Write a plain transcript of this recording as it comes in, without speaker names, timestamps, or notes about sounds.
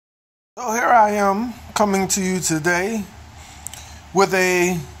So here I am coming to you today with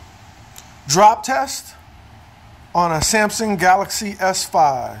a drop test on a Samsung Galaxy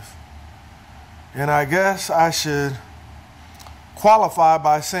S5. And I guess I should qualify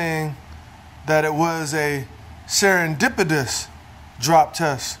by saying that it was a serendipitous drop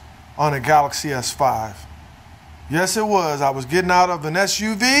test on a Galaxy S5. Yes, it was. I was getting out of an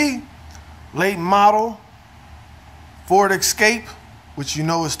SUV, late model, Ford Escape, which you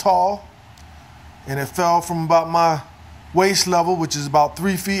know is tall, and it fell from about my waist level, which is about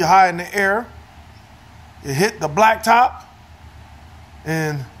 3 feet high in the air. It hit the blacktop,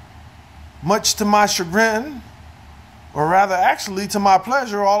 and much to my chagrin, or rather actually to my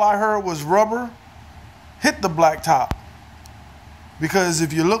pleasure, all I heard was rubber hit the blacktop. Because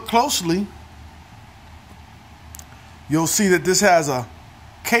if you look closely, you'll see that this has a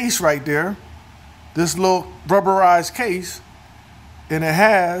case right there, this little rubberized case, and it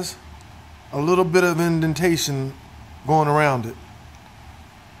has a little bit of indentation going around it.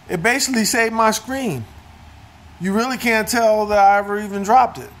 It basically saved my screen. You really can't tell that I ever even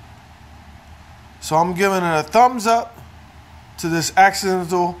dropped it. So I'm giving it a thumbs up to this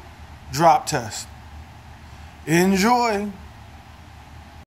accidental drop test. Enjoy.